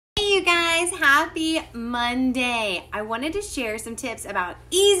happy Monday. I wanted to share some tips about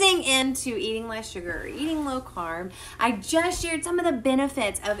easing into eating less sugar or eating low carb. I just shared some of the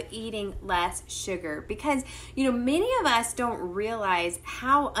benefits of eating less sugar because, many of us don't realize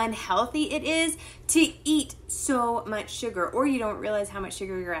how unhealthy it is to eat so much sugar, or you don't realize how much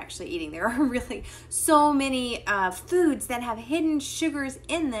sugar you're actually eating. There are really so many foods that have hidden sugars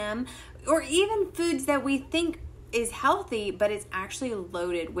in them, or even foods that we think is healthy, but it's actually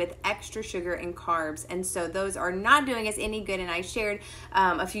loaded with extra sugar and carbs, and so those are not doing us any good. And I shared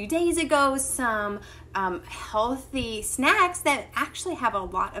a few days ago some healthy snacks that actually have a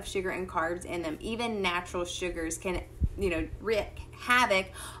lot of sugar and carbs in them. Even natural sugars can wreak havoc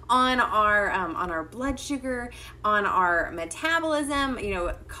on our blood sugar, on our metabolism,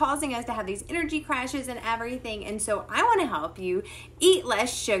 causing us to have these energy crashes and everything. And so I want to help you eat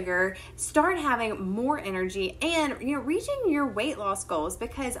less sugar, start having more energy, and reaching your weight loss goals,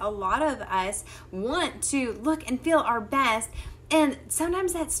 because a lot of us want to look and feel our best. And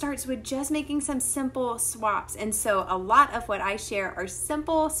sometimes that starts with just making some simple swaps. And so a lot of what I share are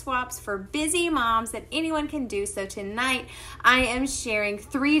simple swaps for busy moms that anyone can do. So tonight I am sharing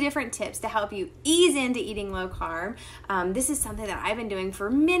 3 different tips to help you ease into eating low carb. This is something that I've been doing for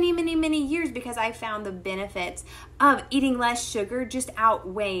many, many, many years because I found the benefits of eating less sugar just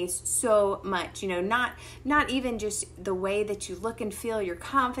outweighs so much. Not even just the way that you look and feel, your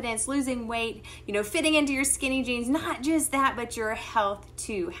confidence, losing weight, fitting into your skinny jeans, not just that, but your health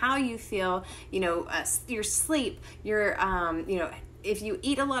too, how you feel, your sleep, your, if you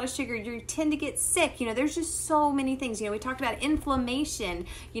eat a lot of sugar, you tend to get sick. There's just so many things. We talked about inflammation,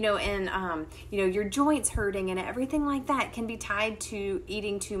 and, your joints hurting and everything like that can be tied to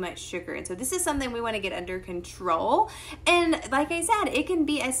eating too much sugar. And so this is something we want to get under control. And like I said, it can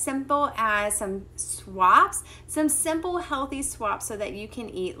be as simple as some swaps, some simple healthy swaps so that you can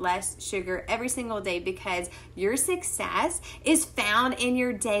eat less sugar every single day, because your success is found in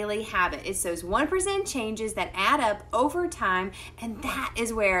your daily habit. It's those 1% changes that add up over time, and that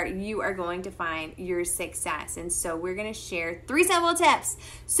is where you are going to find your success. And so we're going to share 3 simple tips.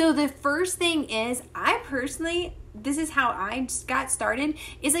 So the first thing is, this is how I got started,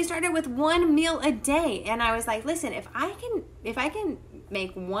 is I started with 1 meal a day. And I was like, listen, if I can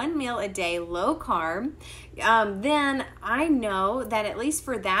make 1 meal a day low carb, then I know that at least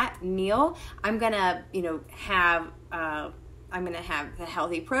for that meal, I'm going to, have the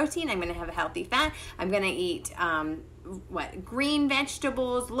healthy protein. I'm going to have a healthy fat. I'm going to eat, green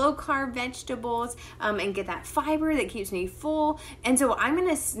vegetables, low carb vegetables, and get that fiber that keeps me full. And so I'm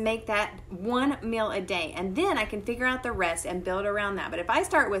going to make that 1 meal a day, and then I can figure out the rest and build around that. But if I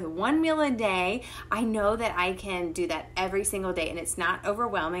start with 1 meal a day, I know that I can do that every single day, and it's not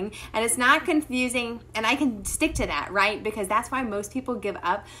overwhelming and it's not confusing, and I can stick to that, right? Because that's why most people give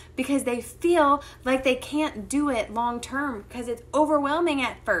up, because they feel like they can't do it long term because it's overwhelming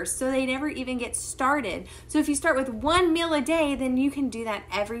at first, so they never even get started. So if you start with 1 meal a day, then you can do that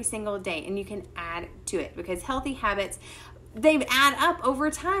every single day, and you can add to it, because healthy habits, they add up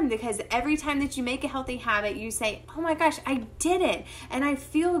over time, because every time that you make a healthy habit, you say, oh my gosh, I did it and I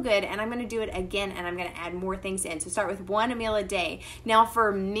feel good, and I'm going to do it again, and I'm going to add more things in. So start with 1 meal a day. Now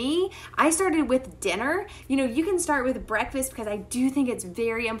for me, I started with dinner. You can start with breakfast, because I do think it's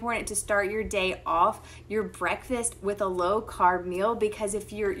very important to start your day off, your breakfast, with a low carb meal, because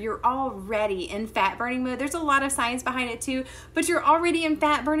if you're already in fat burning mode, there's a lot of science behind it too, but you're already in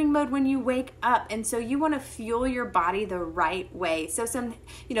fat burning mode when you wake up. And so you want to fuel your body the right way. So some,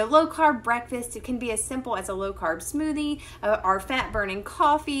 low carb breakfast, it can be as simple as a low carb smoothie, or fat burning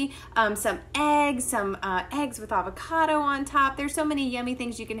coffee, some eggs with avocado on top. There's so many yummy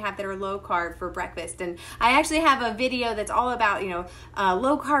things you can have that are low carb for breakfast. And I actually have a video that's all about,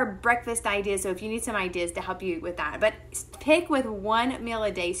 low carb breakfast ideas. So if you need some ideas to help you with that, but pick with 1 meal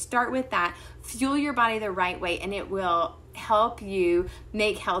a day, start with that, fuel your body the right way, and it will help you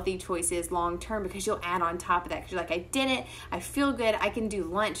make healthy choices long term, because you'll add on top of that, because you're like, I did it, I feel good, I can do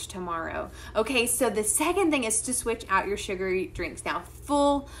lunch tomorrow. Okay, so the second thing is to switch out your sugary drinks. Now,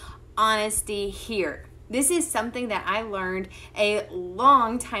 full honesty here. This is something that I learned a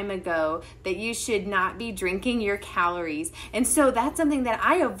long time ago, that you should not be drinking your calories. And so that's something that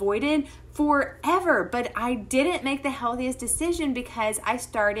I avoided forever, but I didn't make the healthiest decision, because I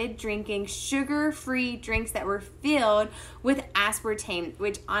started drinking sugar-free drinks that were filled with aspartame,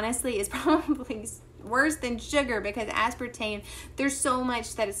 which honestly is probably worse than sugar, because aspartame, there's so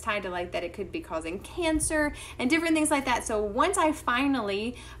much that it's tied to, like, that it could be causing cancer and different things like that. So once I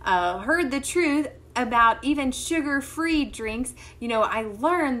finally heard the truth about even sugar-free drinks, I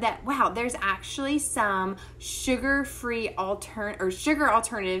learned that, wow, there's actually some sugar-free sugar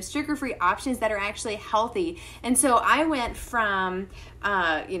alternatives, sugar-free options that are actually healthy. And so I went from,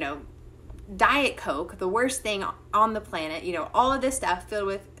 Diet Coke, the worst thing on the planet, all of this stuff filled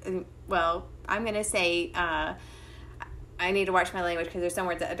with, well, I'm going to say, I need to watch my language because there's some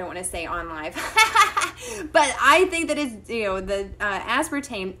words that I don't want to say on live. But I think that it's, the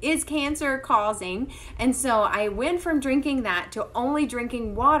aspartame is cancer causing. And so I went from drinking that to only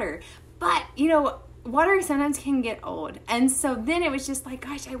drinking water. But, water sometimes can get old. And so then it was just like,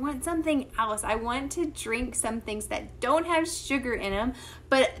 gosh, I want something else. I want to drink some things that don't have sugar in them,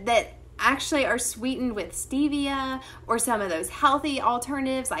 but that actually are sweetened with stevia or some of those healthy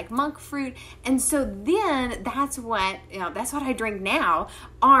alternatives like monk fruit. And so then that's what I drink now,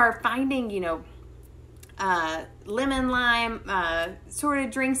 are finding, lemon lime sort of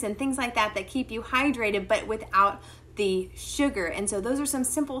drinks and things like that keep you hydrated, but without the sugar. And so those are some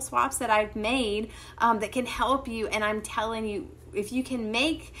simple swaps that I've made that can help you. And I'm telling you, if you can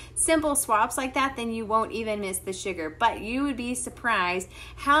make simple swaps like that, then you won't even miss the sugar. But you would be surprised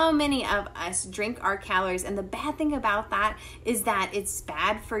how many of us drink our calories. And the bad thing about that is that it's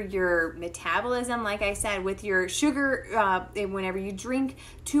bad for your metabolism. Like I said, with your sugar, whenever you drink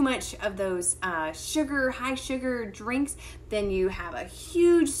too much of those high sugar drinks, then you have a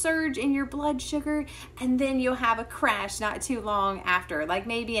huge surge in your blood sugar, and then you'll have a crash not too long after, like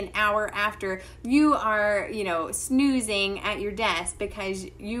maybe an hour after you are, snoozing at your desk because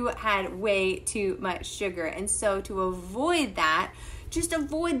you had way too much sugar. And so to avoid that, just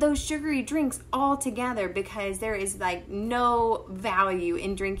avoid those sugary drinks altogether, because there is like no value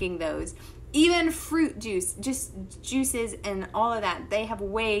in drinking those. Even fruit juice, just juices and all of that, they have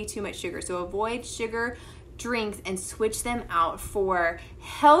way too much sugar. So avoid sugar drinks and switch them out for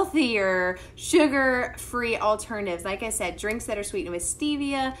healthier, sugar-free alternatives. Like I said, drinks that are sweetened with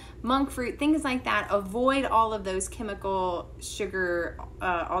stevia, monk fruit, things like that. Avoid all of those chemical sugar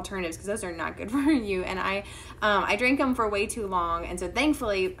alternatives, because those are not good for you. And I drank them for way too long. And so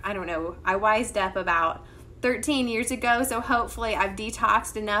thankfully, I wised up about 13 years ago, so hopefully I've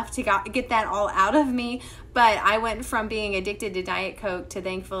detoxed enough to get that all out of me. But I went from being addicted to Diet Coke to,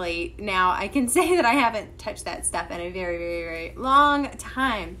 thankfully, now I can say that I haven't touched that stuff in a very, very, very long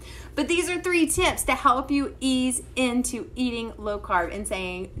time. But these are 3 tips to help you ease into eating low carb and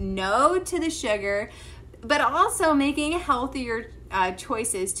saying no to the sugar, but also making healthier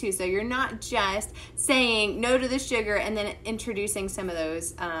choices too. So you're not just saying no to the sugar and then introducing some of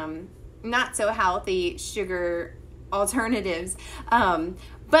those not so healthy sugar alternatives.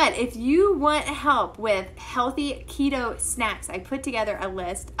 But if you want help with healthy keto snacks, I put together a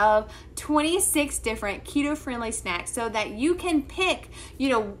list of 26 different keto-friendly snacks so that you can pick,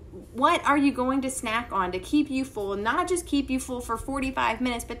 what are you going to snack on to keep you full, not just keep you full for 45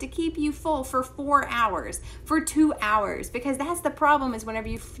 minutes, but to keep you full for 4 hours, for 2 hours. Because that's the problem, is whenever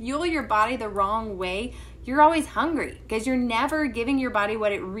you fuel your body the wrong way, you're always hungry because you're never giving your body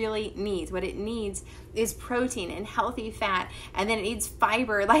what it really needs. What it needs is protein and healthy fat, and then it needs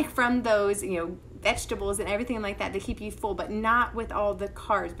fiber, like from those, vegetables and everything like that, to keep you full, but not with all the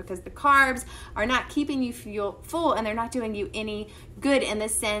carbs, because the carbs are not keeping you full, and they're not doing you any good in the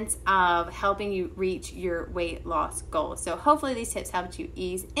sense of helping you reach your weight loss goals. So hopefully these tips helped you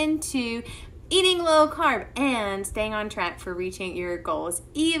ease into eating low carb and staying on track for reaching your goals.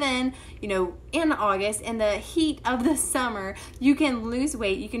 Even, in August, in the heat of the summer, you can lose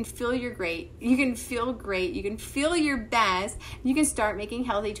weight, you can feel great, you can feel your best, you can start making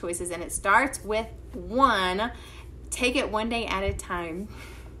healthy choices, and it starts with one. Take it one day at a time.